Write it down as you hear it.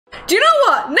Do you know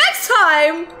what? Next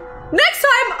time I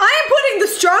am putting the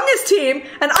strongest team,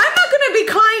 and I'm not gonna be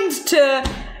kind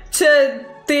to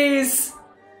these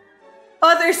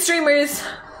other streamers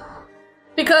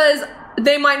because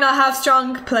they might not have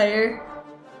strong player.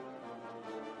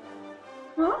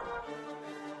 Huh?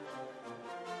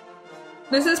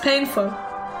 This is painful.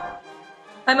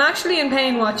 I'm actually in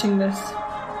pain watching this.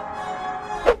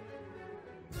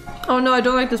 Oh no, I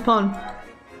don't like this pawn.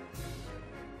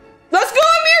 Let's go,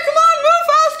 Amir! Come on, move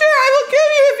faster! I will kill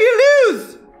you if you lose!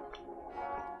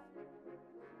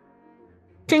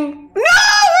 King. No!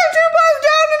 We're 2 pawns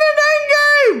down in the dang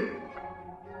game!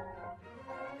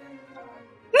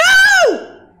 No!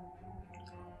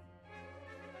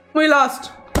 We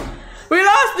lost. We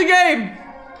lost the game!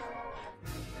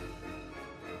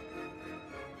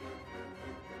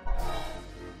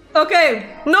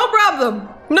 Okay, no problem.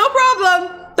 No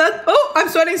problem. Oh, I'm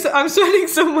sweating so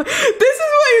much. This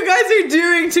is what you guys are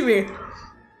doing to me.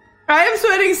 I am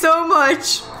sweating so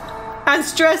much and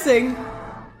stressing.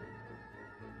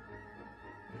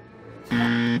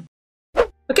 Okay,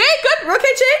 good. Rook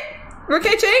H8. Rook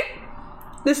H8.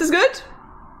 This is good.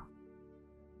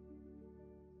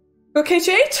 Rook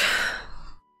H8.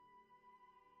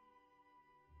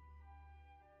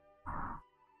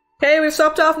 Okay, we've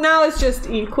swapped off now. It's just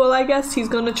equal, I guess. He's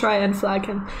gonna try and flag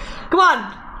him. Come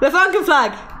on! The Fawn can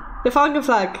flag! The Fawn can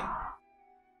flag.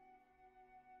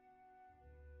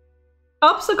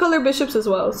 Ups the color bishops as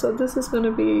well, so this is gonna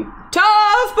be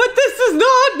tough, but this is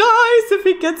not nice if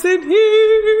he gets in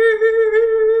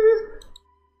here.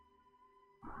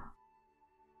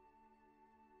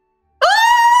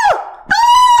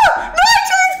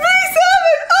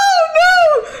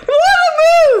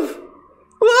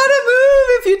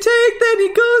 If you take, then he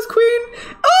goes queen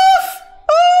off.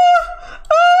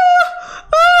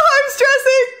 I'm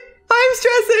stressing. I'm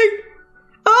stressing.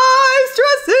 I'm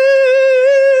stressing.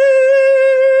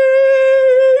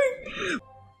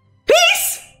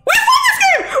 Peace. We won this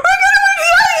game. We're gonna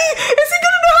win. Is he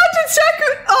gonna know how to check?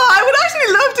 Oh, I would actually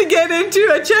love to get into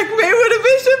a checkmate with a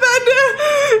bishop and a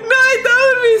knight. That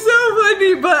would be so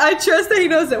funny. But I trust that he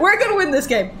knows it. We're gonna win this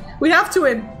game. We have to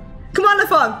win. Come on,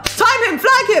 Lafon. Time him.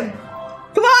 Flag him.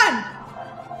 Come on!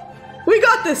 We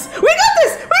got this! We got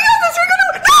this! We got this! We're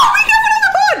gonna... No! We can't win on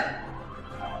the pawn!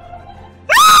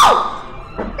 No!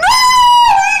 No!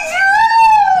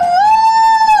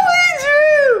 We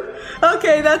drew!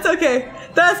 Okay, that's okay.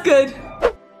 That's good.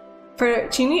 For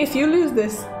Chini, if you lose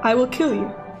this, I will kill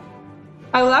you.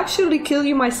 I will actually kill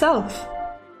you myself.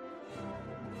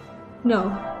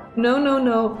 No. No, no,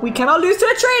 no. We cannot lose to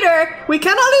a traitor! We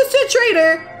cannot lose to a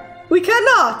traitor! We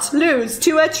cannot lose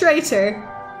to a traitor.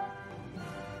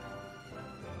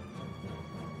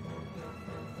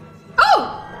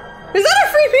 Oh! Is that a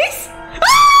free piece? Ah!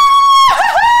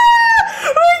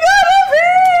 We got a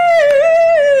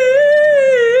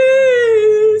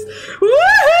piece! Woohoo!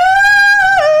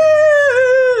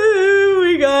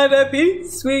 We got a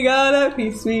piece, we got a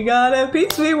piece, we got a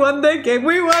piece. We won the game,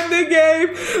 we won the game.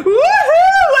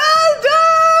 Woohoo! Well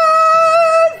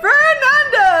done,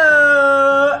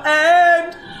 Fernando!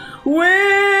 And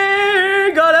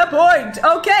we got a point.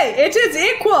 Okay, it is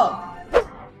equal.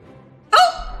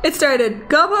 Oh, it started.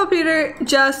 Gabo, Peter,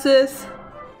 Justice.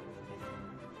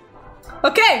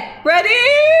 Okay, ready?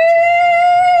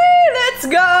 Let's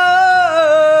go.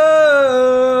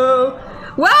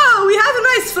 Wow, we have a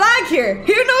nice flag here.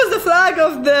 Who knows the flag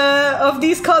of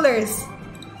these colors?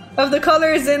 Of the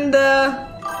colors in the...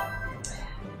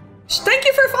 Thank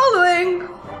you for following.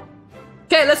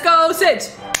 Okay, let's go, Sid.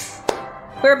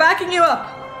 We're backing you up.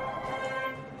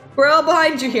 We're all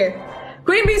behind you here.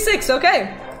 Queen b6,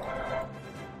 okay.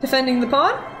 Defending the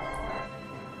pawn.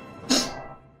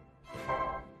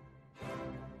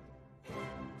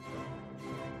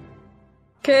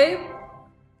 Okay.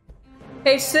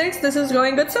 h6, this is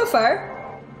going good so far.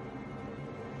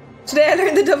 Today I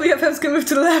learned that WFMs can move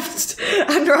to the left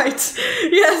and right.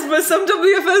 Yes, but some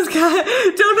WFMs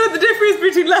don't know the difference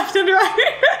between left and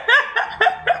right.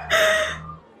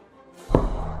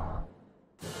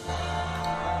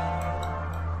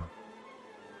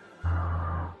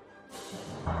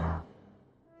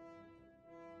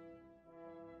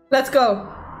 Let's go.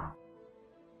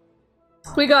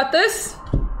 We got this.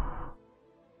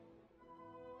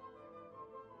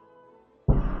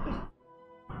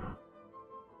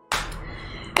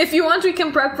 If you want, we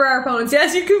can prep for our opponents.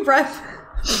 Yes, you can prep.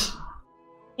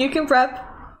 You can prep.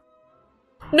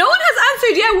 No one has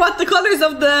answered yet what the colors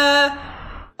of the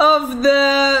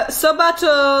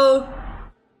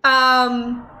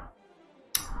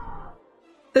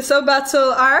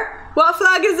sub-battle are. What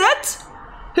flag is it?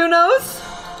 Who knows?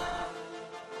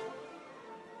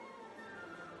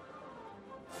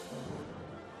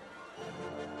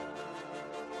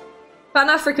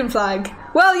 Pan-African flag.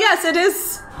 Well, yes, it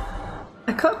is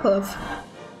a cup of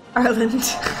Ireland.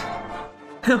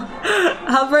 No,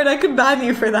 Albert, I could ban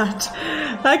you for that.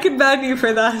 I could ban you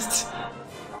for that.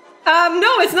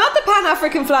 No, it's not the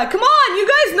Pan-African flag. Come on, you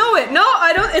guys know it. No,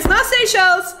 I don't. It's not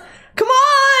Seychelles. Come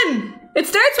on. It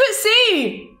starts with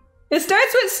C. It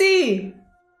starts with C.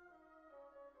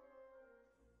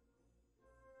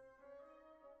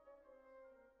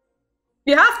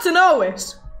 You have to know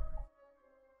it.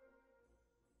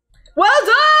 Well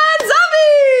done,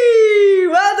 Zombie!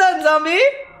 Well done, Zombie.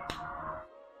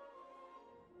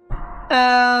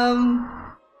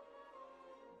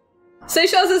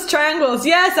 Seychelles is triangles.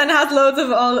 Yes, and has loads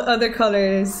of all other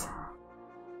colors.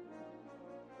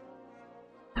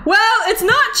 Well, it's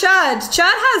not Chad.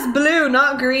 Chad has blue,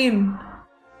 not green.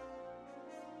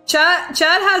 Chad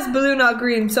has blue, not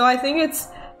green. So I think it's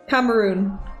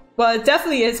Cameroon. Well, it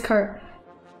definitely is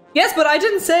Yes, but I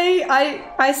didn't say,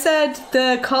 I said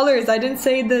the colors. I didn't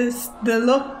say the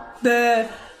look, the...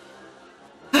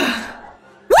 Wait!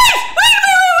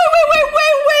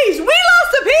 We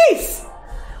lost a piece!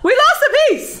 We lost a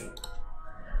piece!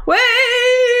 Wait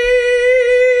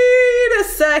a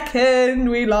second.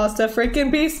 We lost a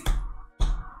freaking piece.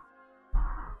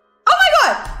 Oh my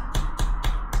god!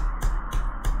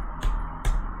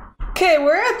 Okay,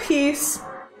 we're a piece.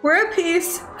 We're a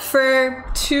piece for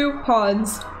 2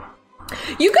 pawns.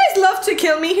 You guys love to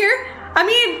kill me here. I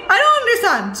mean, I don't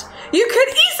understand. You could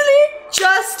easily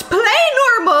just play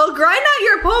normal, grind out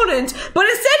your opponent, but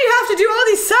instead you have to do all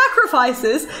these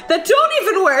sacrifices that don't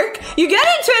even work. You get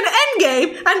into an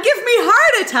endgame and give me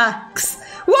heart attacks.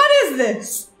 What is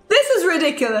this? This is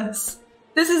ridiculous.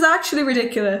 This is actually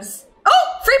ridiculous.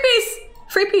 Oh, free piece.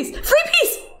 Free piece. Free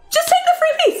piece. Just take the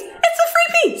free piece. It's a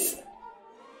free piece.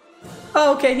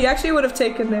 Oh, okay. He actually would have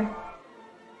taken there.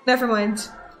 Never mind.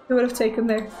 He would have taken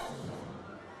there.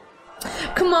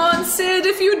 Come on, Sid,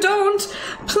 if you don't.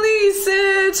 Please,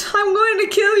 Sid. I'm going to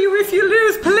kill you if you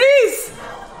lose. Please.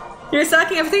 You're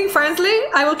sacking everything, Farnsley?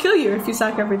 I will kill you if you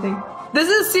sack everything. This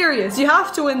is serious. You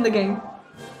have to win the game.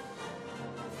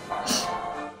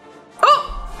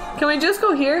 Oh! Can we just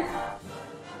go here?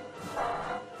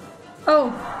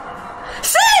 Oh.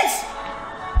 Sid!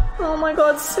 Oh my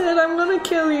god, Sid, I'm gonna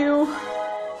kill you.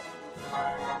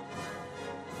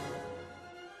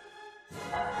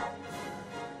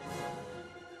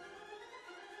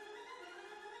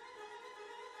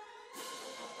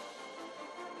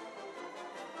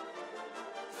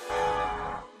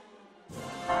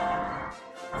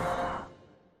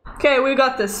 Okay, we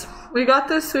got this. We got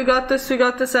this, we got this, we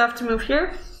got this. I have to move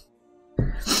here.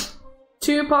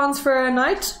 2 pawns for a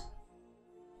knight.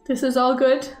 This is all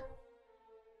good.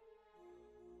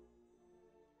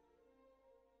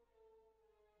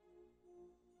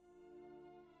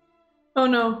 Oh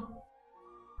no.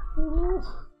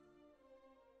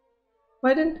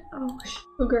 Why didn't... Oh,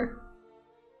 sugar.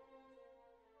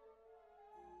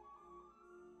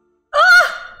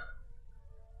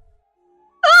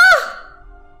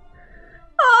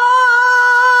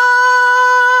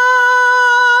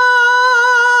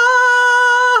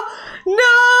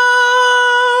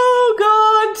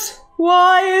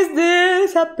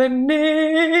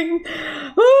 Happening.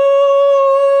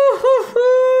 Ooh,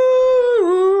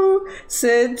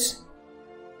 Sid,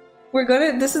 we're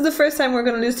gonna. This is the first time we're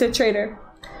gonna lose to a traitor.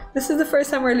 This is the first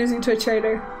time we're losing to a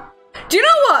traitor. Do you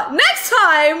know what? Next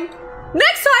time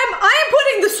I am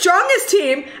putting the strongest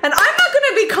team, and I'm not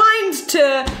gonna be kind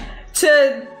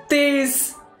to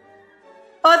these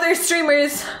other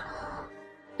streamers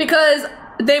because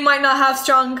they might not have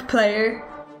strong player.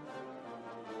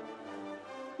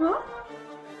 What?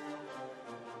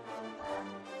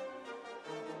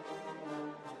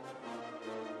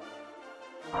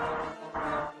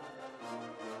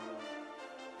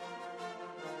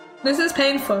 This is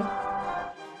painful.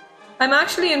 I'm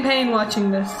actually in pain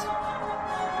watching this.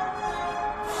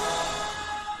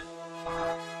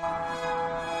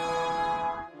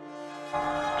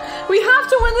 We have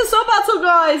to win the sub battle,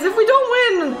 guys! If we don't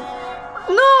win...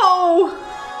 No!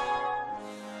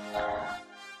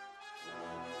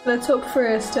 Let's hope for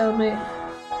a stalemate.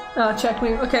 Oh,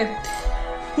 checkmate. Okay.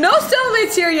 No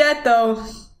stalemates here yet, though.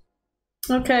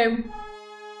 Okay.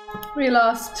 We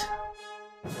lost.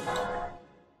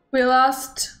 We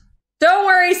lost. Don't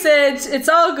worry, Sid. It's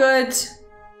all good.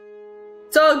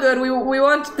 It's all good. We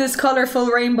want this colorful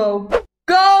rainbow.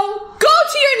 Go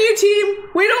to your new team.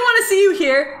 We don't want to see you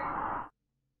here.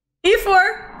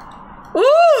 E4.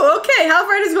 Ooh, okay.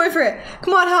 Halvard is going for it.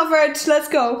 Come on, Halvard. Let's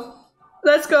go.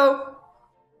 Let's go.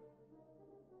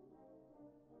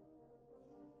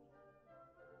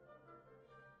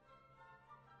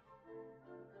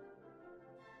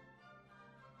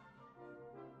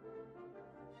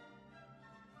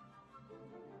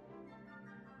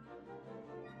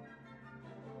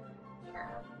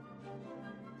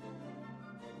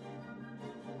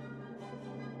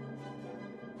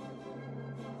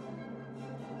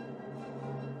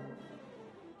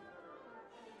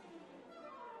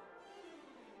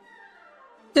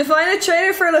 Define a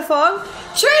traitor for Lafong.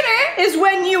 Traitor is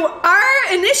when you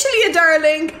are initially a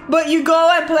darling, but you go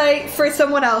and play for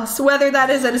someone else. Whether that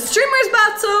is at a streamer's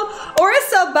battle or a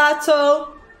sub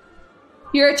battle,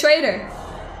 you're a traitor.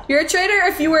 You're a traitor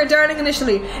if you were a darling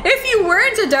initially. If you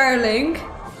weren't a darling,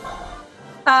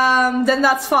 then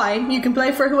that's fine. You can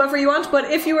play for whoever you want,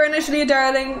 but if you were initially a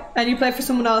darling and you play for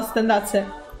someone else, then that's it.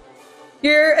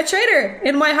 You're a traitor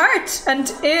in my heart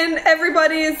and in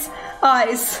everybody's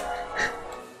eyes.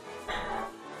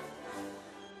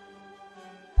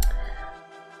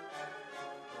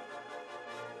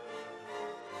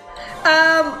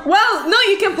 Well, no,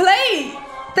 you can play.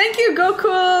 Thank you,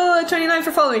 Goku29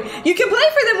 for following. You can play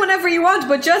for them whenever you want,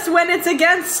 but just when it's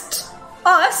against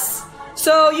us.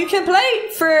 So you can play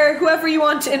for whoever you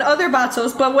want in other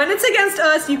battles, but when it's against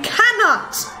us, you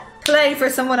cannot play for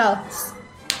someone else.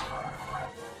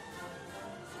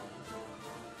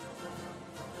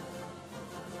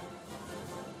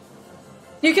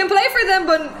 You can play for them,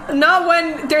 but not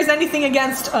when there's anything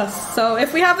against us. So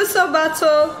if we have a sub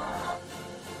battle,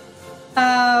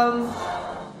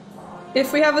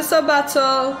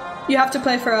 you have to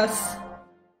play for us.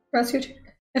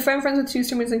 If I'm friends with two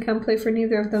streamers and can't play for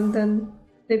neither of them, then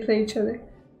they play each other.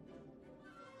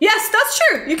 Yes, that's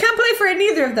true. You can't play for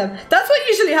neither of them. That's what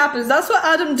usually happens. That's what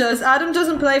Adam does. Adam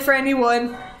doesn't play for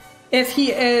anyone if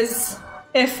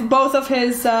both of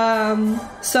his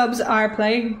subs are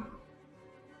playing.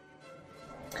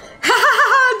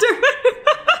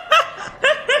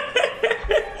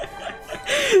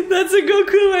 That's a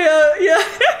Goku way out, yeah.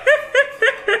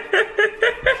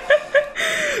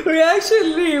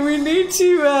 We need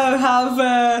to have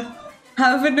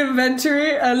an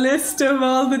inventory, a list of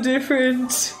all the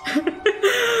different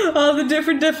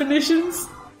definitions.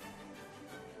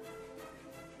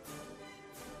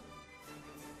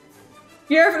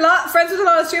 You're friends with a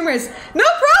lot of streamers. No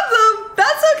problem.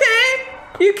 That's okay.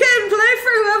 You can play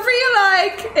for whoever you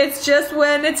like. It's just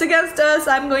when it's against us,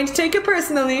 I'm going to take it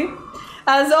personally.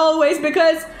 As always,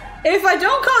 because if I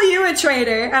don't call you a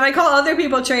traitor and I call other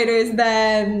people traitors,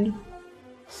 then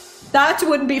that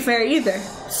wouldn't be fair either.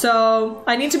 So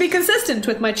I need to be consistent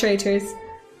with my traitors.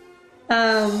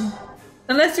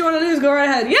 Unless you want to lose, go right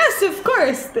ahead. Yes, of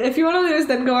course. If you want to lose,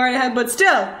 then go right ahead. But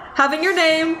still, having your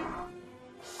name,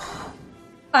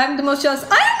 I'm the most jealous.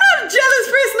 I am not a jealous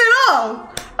person at all.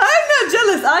 I'm not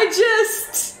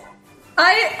jealous. I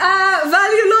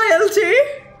value loyalty.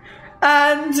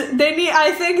 And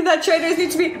I think that traders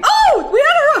need to be. Oh, we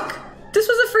had a rook. This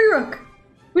was a free rook.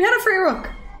 We had a free rook.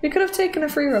 We could have taken a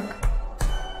free rook.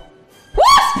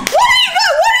 What?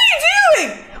 What are you doing?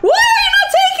 Why are you not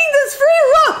taking this free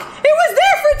rook? It was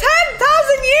there for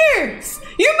 10,000 years.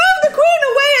 You moved the queen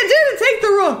away and didn't take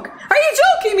the rook. Are you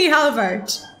joking me,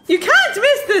 Halvard? You can't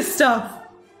miss this stuff.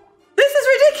 This is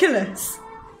ridiculous.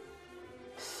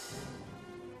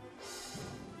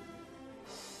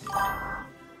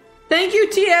 Thank you,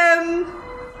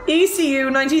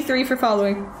 TMECU93 for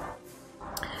following.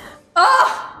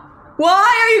 Why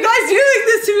are you guys doing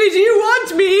this to me? Do you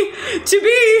want me to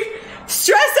be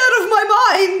stressed out of my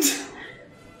mind?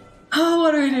 Oh,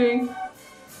 what are we doing?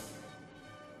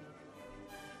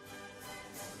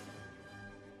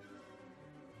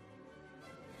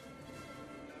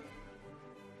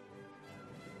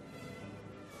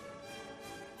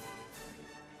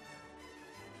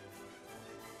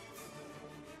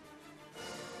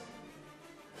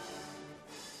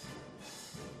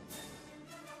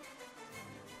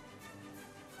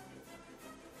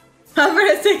 Albert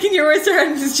has taken your worst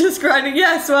and is just grinding.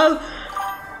 Yes, well,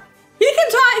 he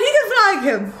can flag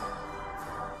him.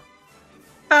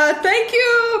 Thank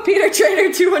you, Peter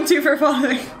Trainer 212 for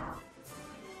following.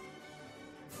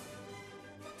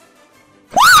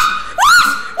 What?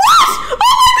 Oh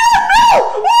my god, no!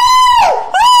 Oh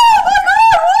my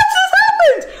god, what just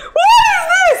happened? What is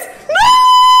this?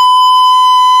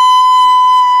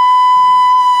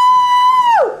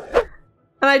 No!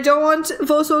 And I don't want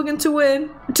Volkswagen to win.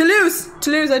 To lose!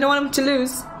 I don't want him to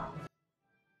lose.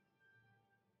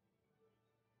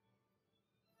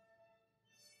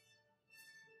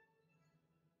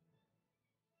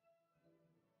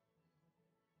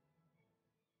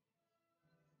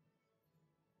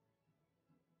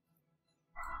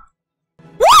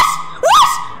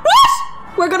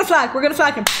 We're gonna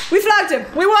flag him. We flagged him.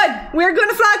 We won. We're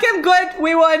gonna flag him. Good.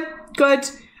 We won. Good.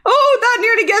 Oh, that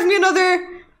nearly gave me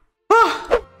another.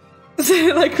 Oh.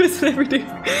 Like, was everything?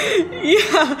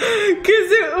 Yeah,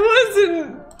 because it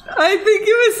wasn't I think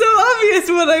it was so obvious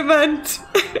what I meant.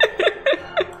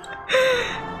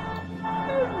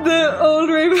 The old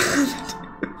Raven.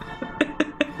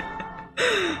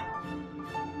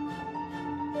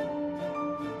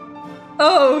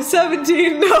 Oh,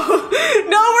 17. No. No,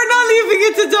 we're not leaving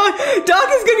it to Doc. Doc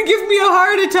is going to give me a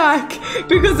heart attack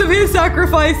because of his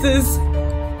sacrifices.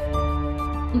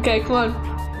 Okay, come on.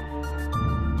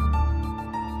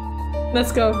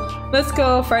 Let's go. Let's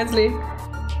go, Fransley.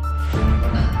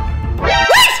 Wait!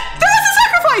 There was a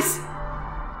sacrifice!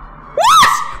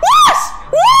 What? What?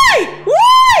 Why?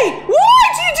 Why? Why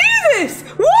do you do this?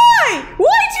 Why?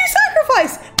 Why do you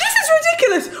sacrifice? This is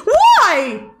ridiculous. Why?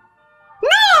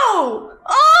 No!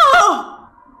 Oh!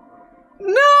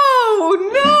 No!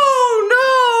 No!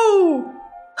 No!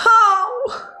 How?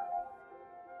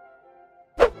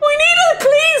 We need a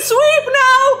clean sweep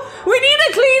now! We need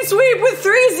a clean sweep with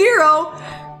 3-0.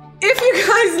 If you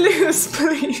guys lose,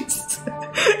 please.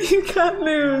 You can't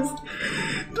lose.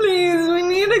 Please, we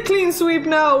need a clean sweep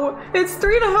now. It's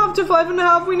 3.5 to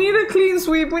 5.5. We need a clean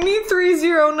sweep. We need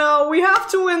 3-0 now. We have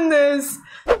to win this.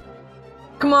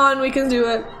 Come on, we can do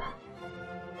it.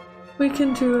 We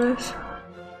can do it.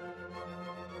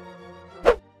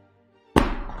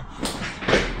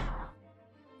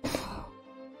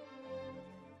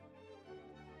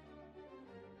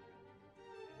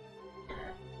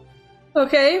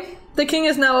 Okay, the king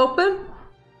is now open.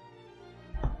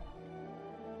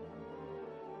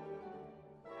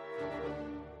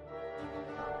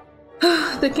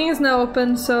 The king is now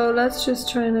open, so let's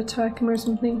just try and attack him or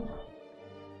something.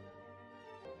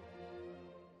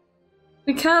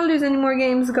 We can't lose any more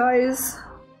games, guys.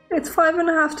 It's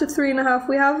 5.5 to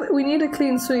 3.5. We need a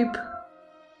clean sweep.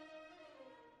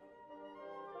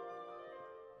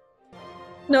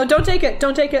 No, don't take it.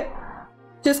 Don't take it.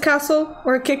 Just castle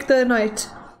or kick the knight.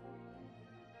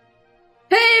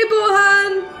 Hey,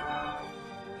 Bohan!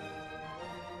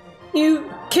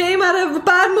 You came at a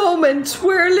bad moment.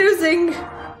 We're losing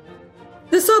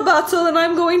the sub battle and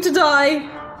I'm going to die.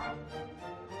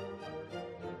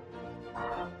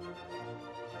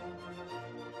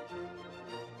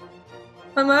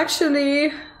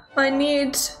 I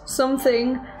need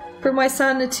something for my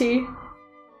sanity.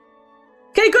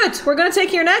 Okay, good. We're gonna take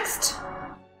here next.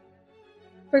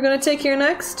 We're gonna take here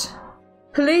next.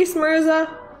 Police, Mirza.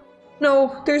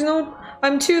 No, there's no...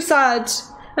 I'm too sad.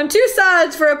 I'm too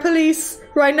sad for a police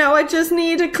right now. I just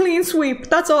need a clean sweep.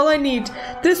 That's all I need.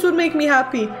 This would make me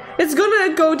happy. It's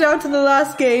gonna go down to the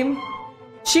last game.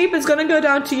 Sheep, it's gonna go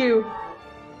down to you.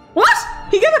 What?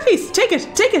 He gave a piece. Take it.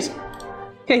 Take it.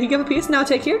 Okay, he gave a piece. Now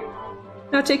take here.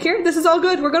 Now take here. This is all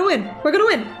good. We're gonna win. We're gonna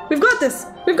win. We've got this.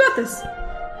 We've got this.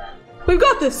 We've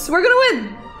got this. We're gonna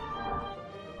win.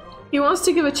 He wants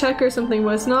to give a check or something,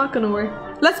 but it's not gonna work.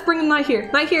 Let's bring a knight here.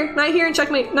 Knight here. Knight here and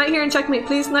checkmate. Knight here and checkmate.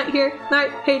 Please. Knight here.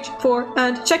 Knight h4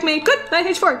 and checkmate. Good. Knight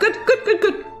h4. Good. Good. Good.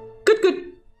 Good. Good.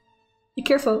 Good. Be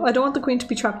careful. I don't want the queen to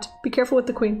be trapped. Be careful with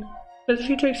the queen. If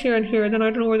she takes here and here, then I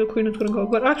don't know where the queen is gonna go.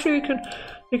 But actually,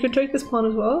 we can take this pawn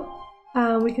as well.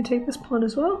 We can take this pawn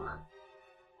as well.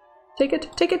 Take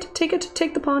it. Take it. Take it.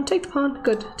 Take the pawn. Take the pawn.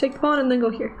 Good. Take the pawn and then go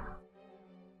here.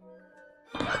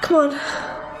 Come on.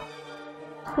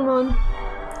 Come on.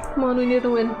 Come on, we need a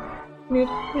win.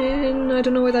 And I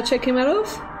don't know where that check came out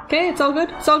of. Okay, it's all good.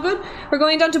 It's all good. We're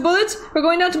going down to bullets. We're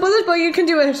going down to bullets, but you can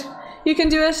do it. You can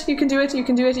do it. You can do it. You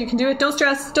can do it. You can do it. Don't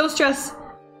stress. Don't stress.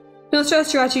 Don't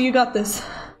stress, Jirachi. You got this.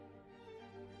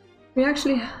 We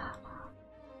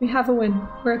have a win.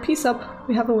 We're a piece up.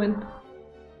 We have a win.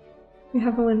 We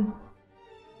have a win.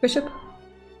 Bishop.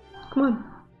 Come on.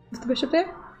 Is the bishop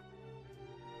there?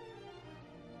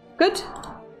 Good.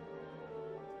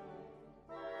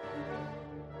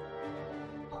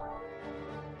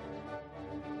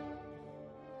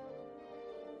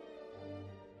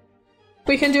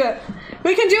 We can do it.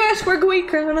 We can do it. We're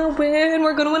gonna win.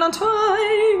 We're gonna win on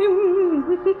time.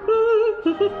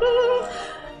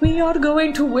 We are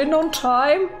going to win on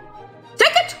time.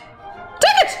 Take it.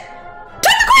 Take it.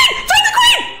 Take the queen. Take the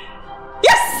queen.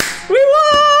 Yes, we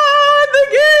won the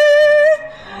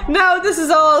game. Now this is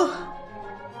all.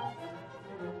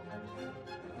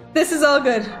 This is all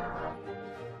good.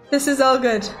 This is all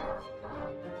good.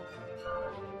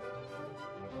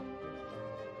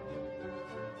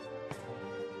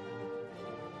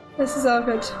 This is all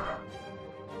good.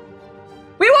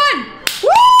 We won! Woo!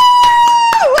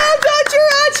 Well done,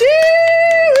 Jirachi!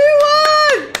 We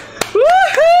won!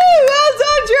 Woohoo! Well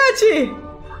done, Jirachi!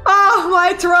 Oh,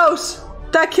 my throat.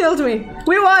 That killed me.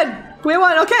 We won! We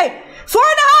won. Okay. 4.5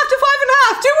 to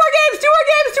 5.5. 2 more games. 2 more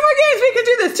games. 2 more games. We can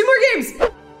do this. 2 more games.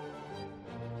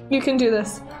 You can do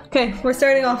this. Okay, we're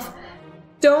starting off.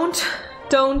 Don't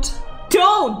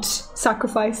Don't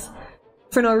sacrifice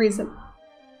for no reason.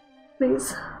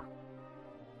 Please.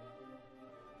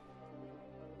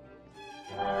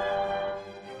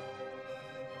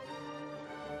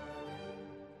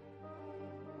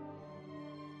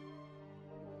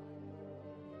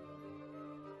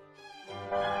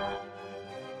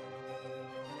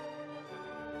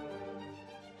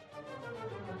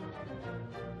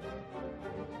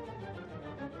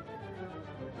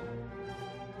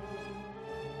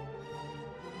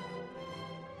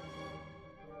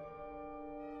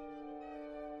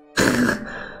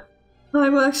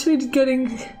 I'm actually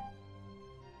getting...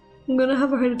 I'm gonna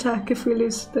have a heart attack if we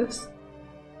lose this.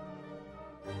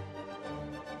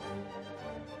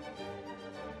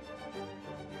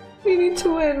 We need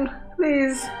to win.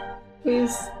 Please.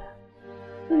 Please.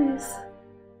 Please.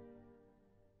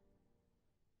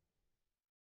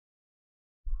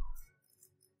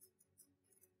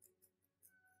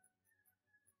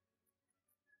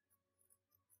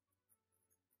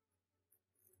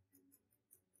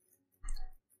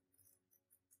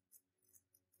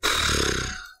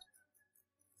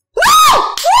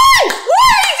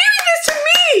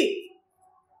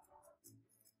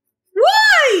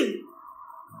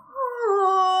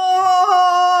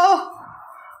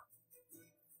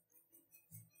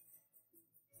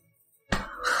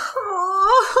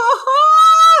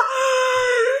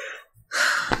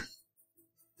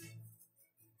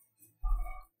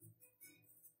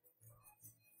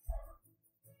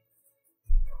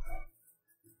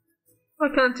 I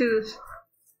can't do this.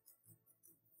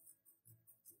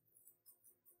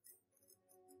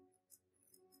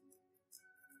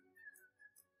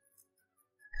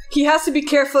 He has to be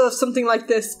careful of something like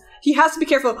this. He has to be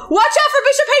careful. Watch out for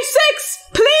bishop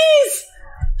h6! Please!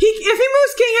 If he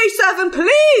moves king h7,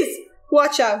 please!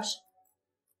 Watch out.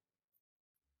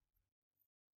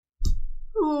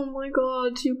 Oh my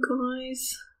god, you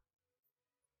guys.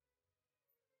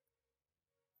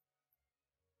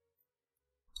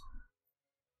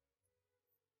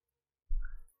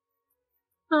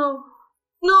 No.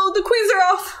 No, the queens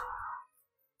are off.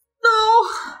 No.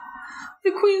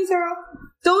 The queens are off.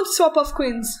 Don't swap off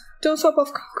queens. Don't swap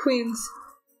off queens.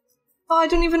 Oh, I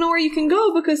don't even know where you can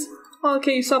go because... Oh,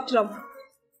 okay, you swapped it up.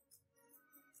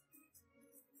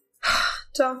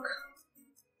 Doc.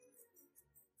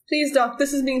 Please, Doc,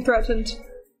 this is being threatened.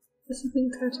 This is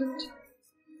being threatened.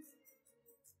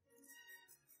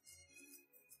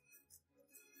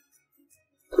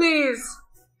 Please.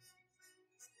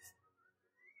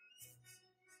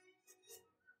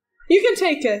 You can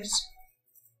take it.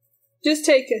 Just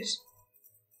take it.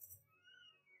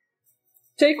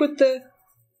 Take with the...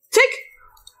 Take!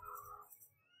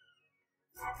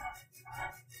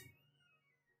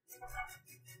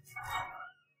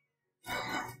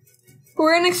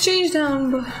 We're in exchange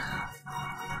down, but...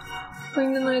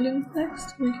 Bring the knight in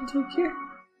next. We can take here.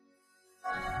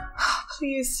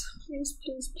 Please. Please,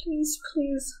 please, please,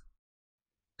 please.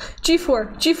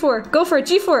 G4. G4. Go for it.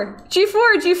 G4.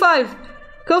 G4. G5.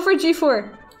 Go for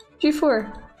G4.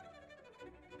 G4.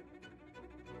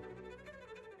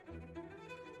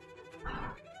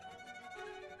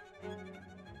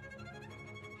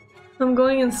 I'm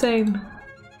going insane.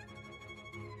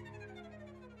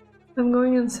 I'm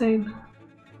going insane.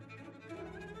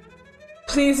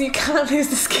 Please, you can't lose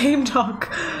this game,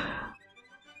 Doc.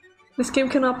 This game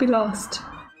cannot be lost.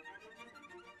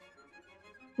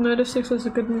 Knight f6 was a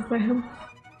good move by him.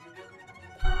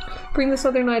 Bring this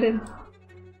other knight in.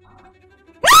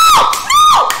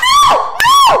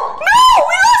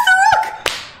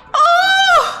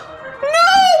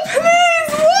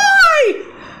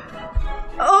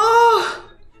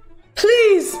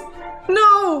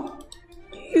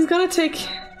 Take...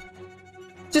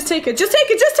 Just take it. Just take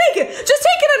it. Just take it. Just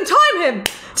take it and time him.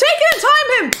 Take it and time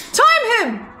him. Time him.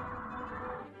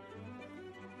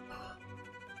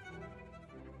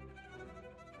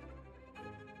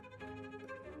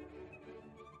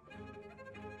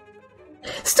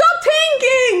 Stop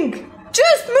thinking.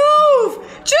 Just move.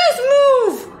 Just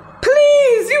move.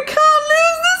 Please. You can't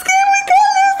lose this game. We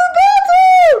can't lose the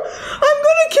battle. I'm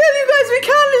gonna kill you guys. We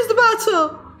can't lose the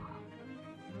battle.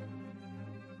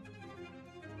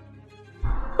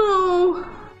 Oh.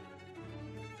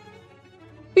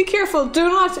 Be careful. Do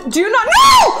not. No!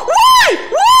 Why?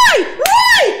 Why?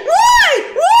 Why? Why?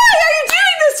 Why are you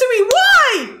doing this to me?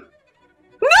 Why?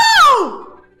 No!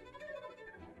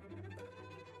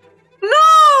 No!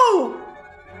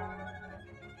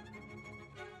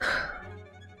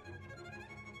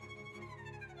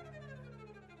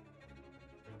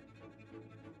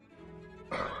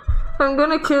 I'm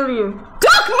gonna kill you.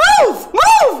 Doc, move!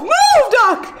 Move! Move,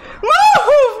 Doc! Move!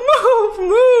 Move!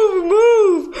 Move!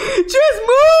 Move! Just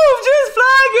move! Just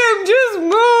flag him! Just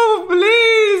move,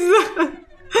 please!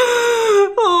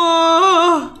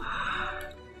 Oh.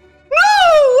 No!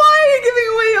 Why are you giving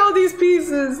away all these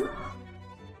pieces?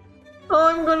 Oh,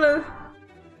 I'm gonna...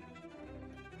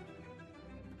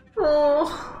 Oh.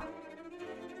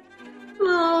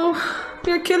 No.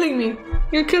 You're killing me.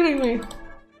 You're killing me.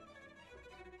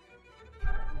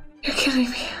 You're killing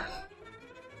me.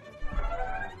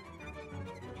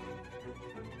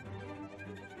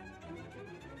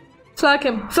 Flag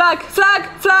him. Flag! Flag!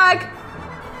 Flag!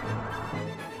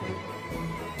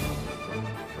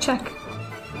 Check.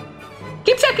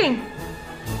 Keep checking!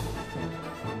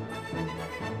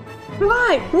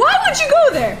 Why? Why would you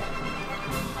go there?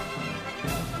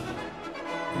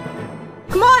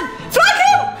 Come on! Flag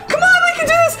him! Come on, we can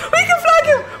do this! We can flag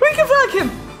him! We can flag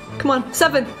him! Come on,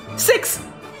 7, 6,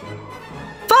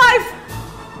 5!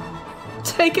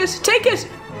 Take it, take it!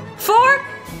 4,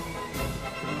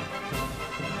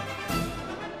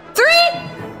 3,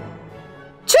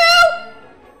 2,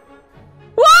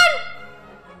 1!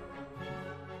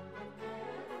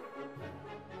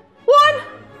 1!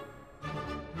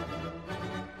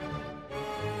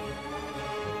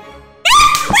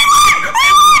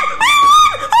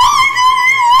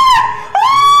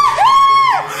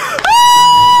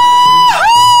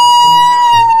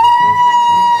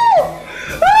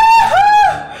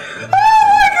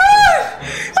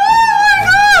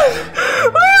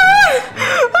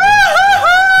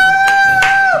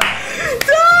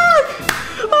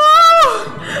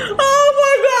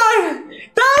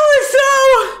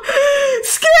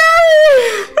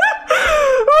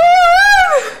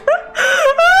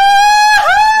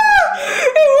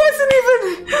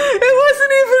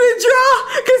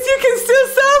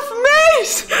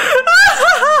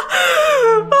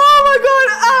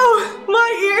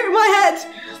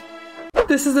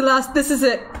 This is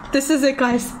it. This is it,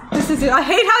 guys. This is it. I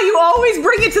hate how you always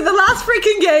bring it to the last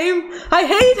freaking game. I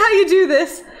hate how you do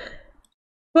this.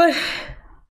 But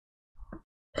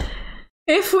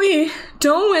if we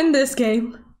don't win this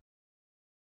game,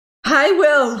 I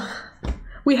will.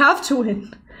 We have to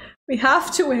win. We have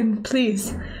to win,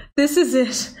 please. This is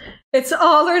it. It's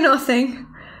all or nothing.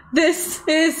 This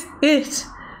is it.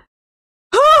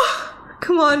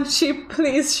 Come on, sheep,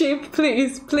 please,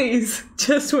 please.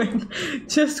 Just win.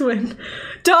 Just win.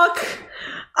 Doc,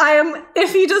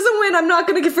 if he doesn't win, I'm not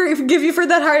gonna forgive you for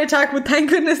that heart attack, but thank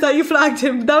goodness that you flagged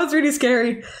him. That was really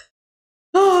scary.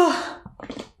 Oh,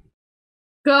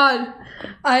 God.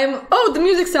 Oh, the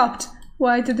music stopped.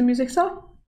 Why did the music stop?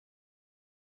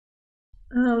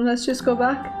 Let's just go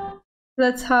back.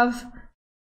 Let's have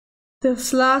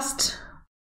this last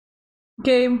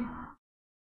game.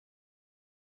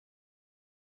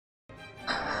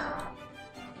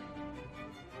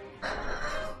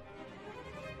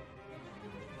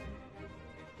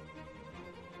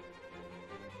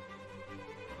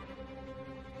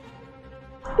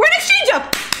 We're in exchange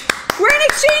up! We're in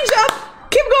exchange up!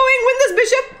 Keep going, win this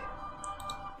bishop!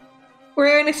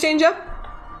 We're in exchange up.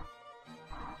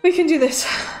 We can do this.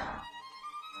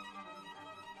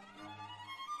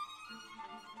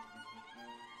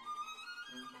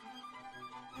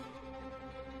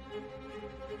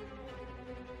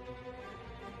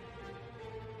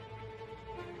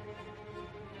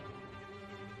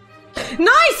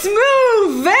 Nice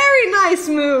move! Very nice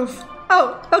move!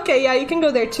 Oh, okay, yeah, you can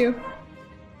go there too.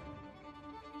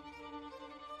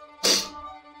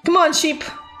 Come on, sheep.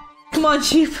 Come on,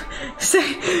 sheep.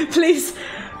 Say, please,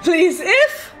 please,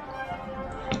 if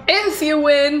you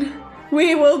win,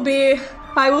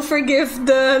 I will forgive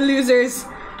the losers.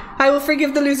 I will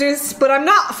forgive the losers, but I'm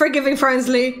not forgiving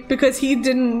Farnsley because he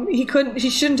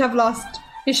shouldn't have lost.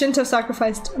 He shouldn't have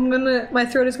sacrificed. My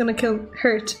throat is gonna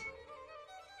hurt.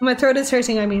 My throat is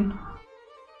hurting, I mean.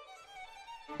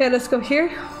 Okay, let's go here.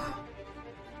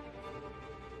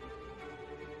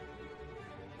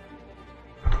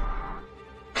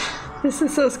 This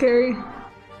is so scary.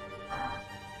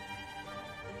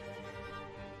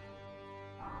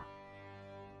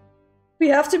 We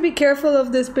have to be careful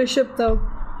of this bishop, though.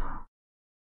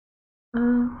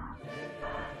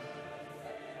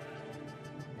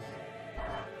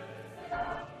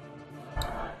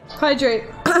 Hydrate.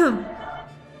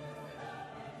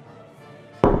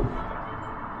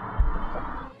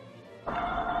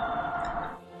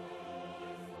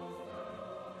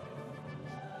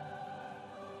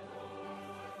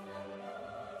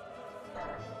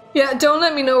 Yeah, don't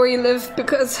let me know where you live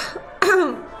because...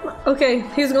 Okay,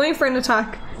 he's going for an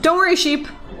attack. Don't worry, sheep.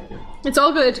 It's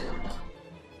all good.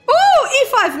 Oh,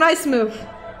 e5, nice move.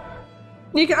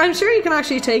 I'm sure you can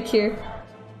actually take here.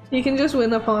 You can just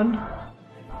win a pawn.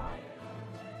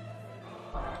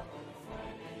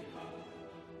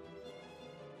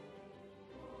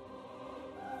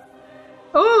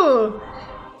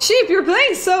 Sheep, you're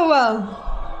playing so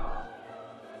well.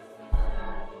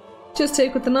 Just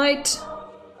take with the knight.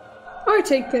 Or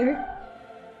take there.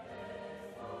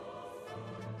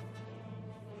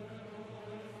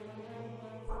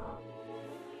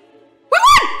 We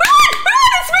won! We won! We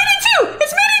won! It's made in two!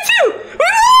 It's made in two! We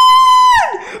won!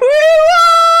 We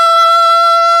won!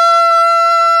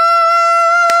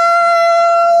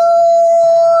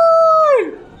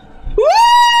 Woo!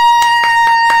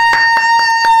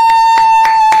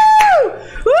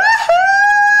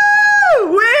 Woohoo!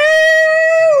 We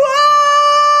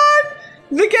won!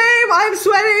 The game! I'm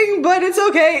sweating, but it's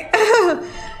okay.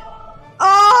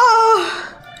 Oh!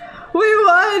 We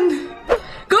won!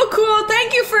 Go cool,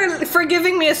 thank you for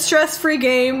giving me a stress-free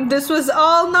game. This was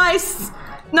all nice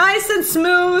and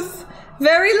smooth.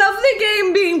 Very lovely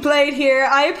game being played here.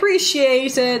 I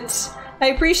appreciate it. I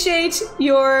appreciate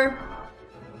your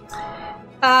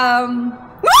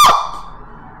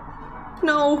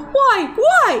No, why?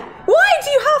 Why? Why do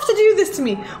you have to do this to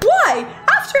me? Why?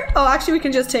 Oh, actually we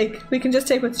can just take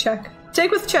with check.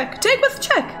 Take with check. Take with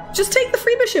check. Just take the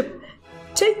free bishop.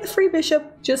 Take the free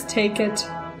bishop. Just take it.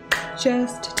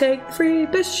 Just take the free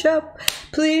bishop.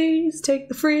 Please take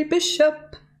the free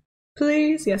bishop.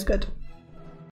 Please. Yes, good.